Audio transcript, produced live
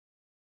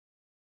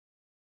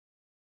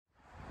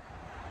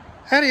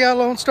Howdy y'all,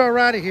 Lone Star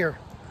Rider here.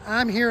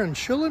 I'm here in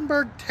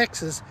Schulenburg,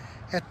 Texas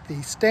at the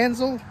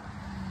Stanzel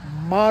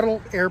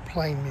Model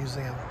Airplane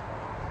Museum.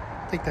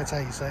 I think that's how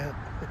you say it.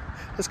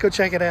 Let's go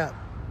check it out.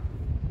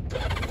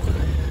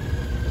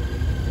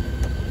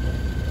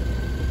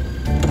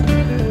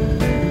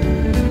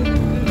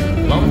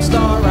 Lone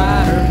Star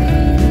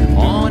Rider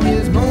on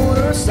his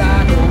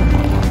motorcycle,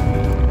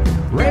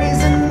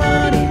 raising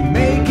money,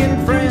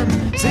 making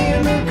friends,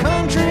 seeing the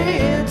country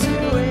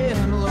into it.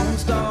 Lone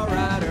Star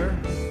Rider.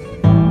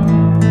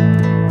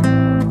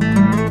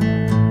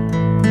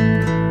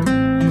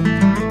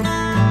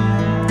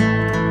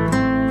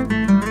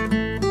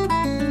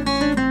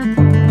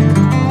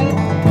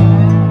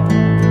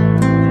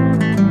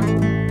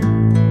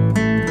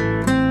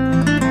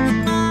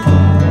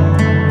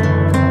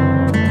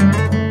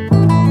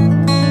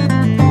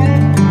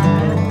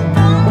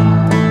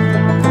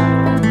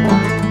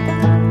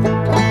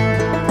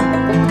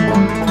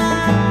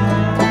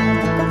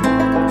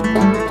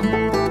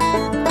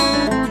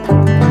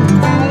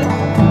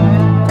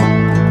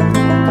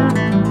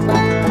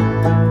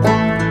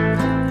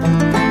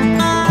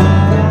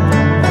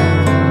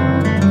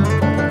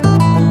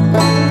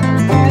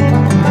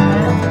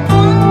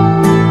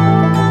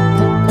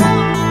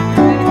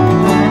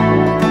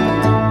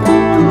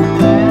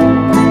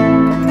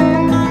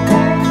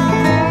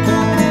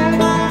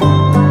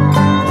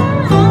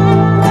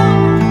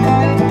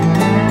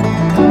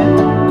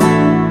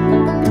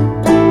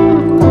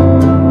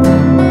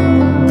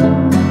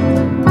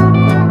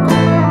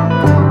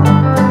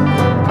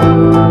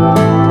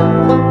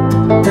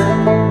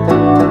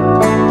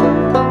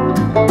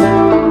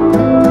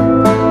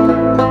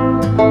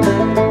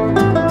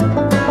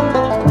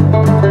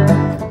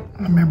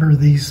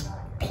 These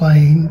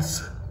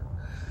planes,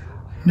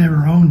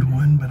 never owned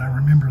one, but I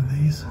remember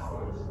these.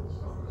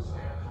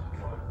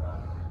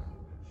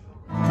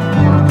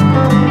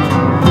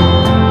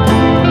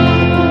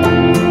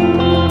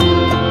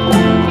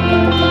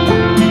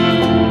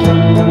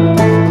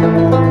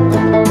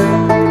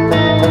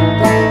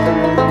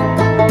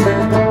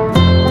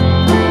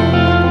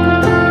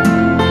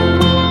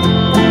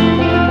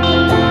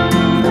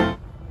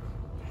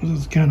 This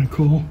is kind of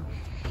cool.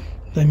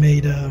 They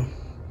made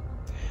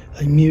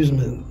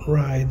amusement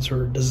rides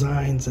or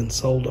designs and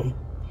sold them,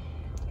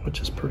 which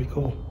is pretty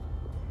cool.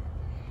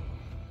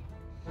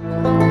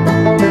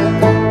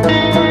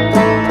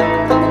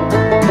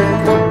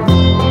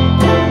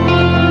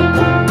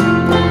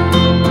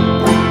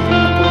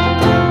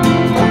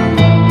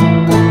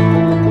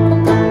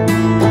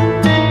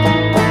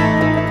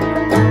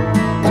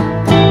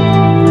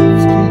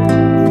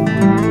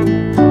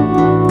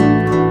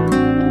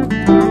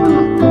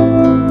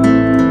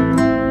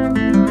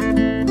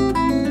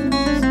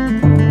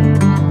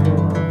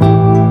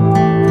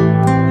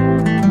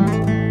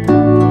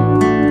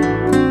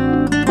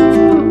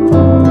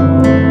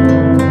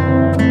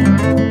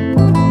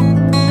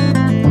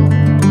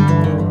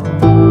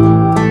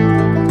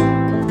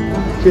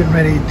 Getting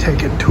ready to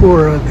take a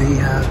tour of the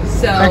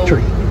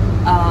factory.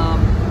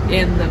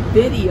 In the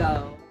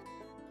video,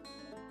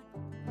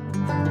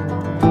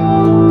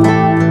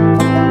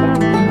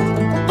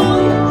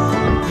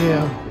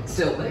 yeah, it's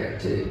still there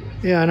too.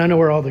 Yeah, and I know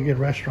where all the good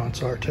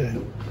restaurants are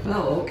too.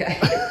 Oh, okay.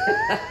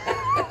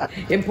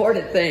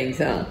 Important things,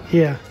 huh?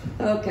 Yeah.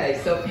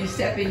 Okay, so if you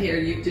step in here,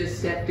 you've just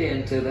stepped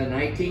into the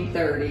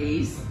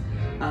 1930s.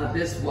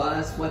 This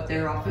was what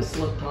their office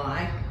looked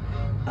like.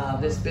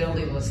 This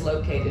building was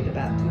located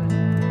about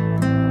 2.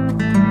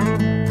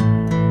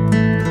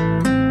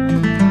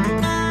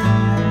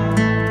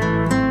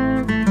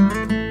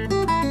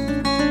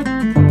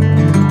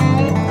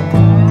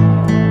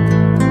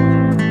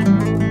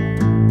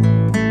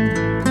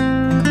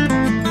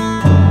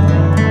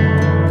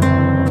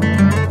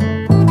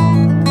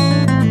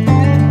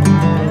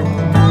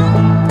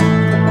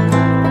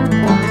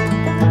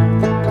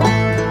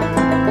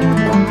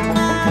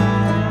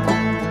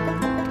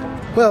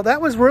 Well,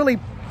 that was really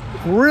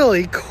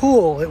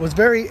cool. It was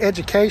very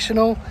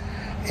educational,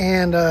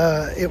 and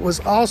it was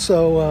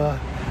also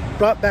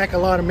brought back a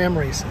lot of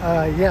memories.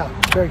 Yeah,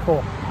 very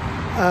cool.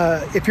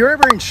 If you're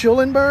ever in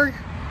Schulenburg,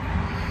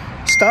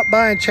 stop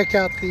by and check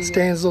out the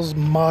Stanzel's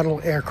Model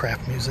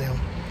Aircraft Museum.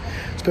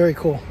 It's very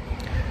cool.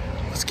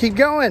 Let's keep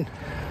going.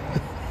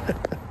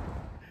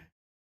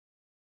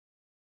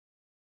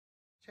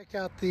 Check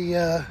out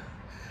the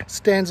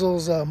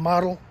Stanzel's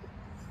model.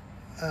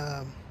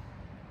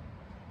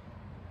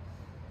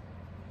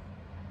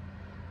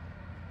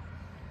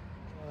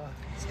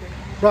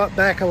 Brought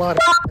back a lot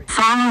of...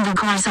 Follow the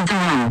course of the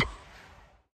road.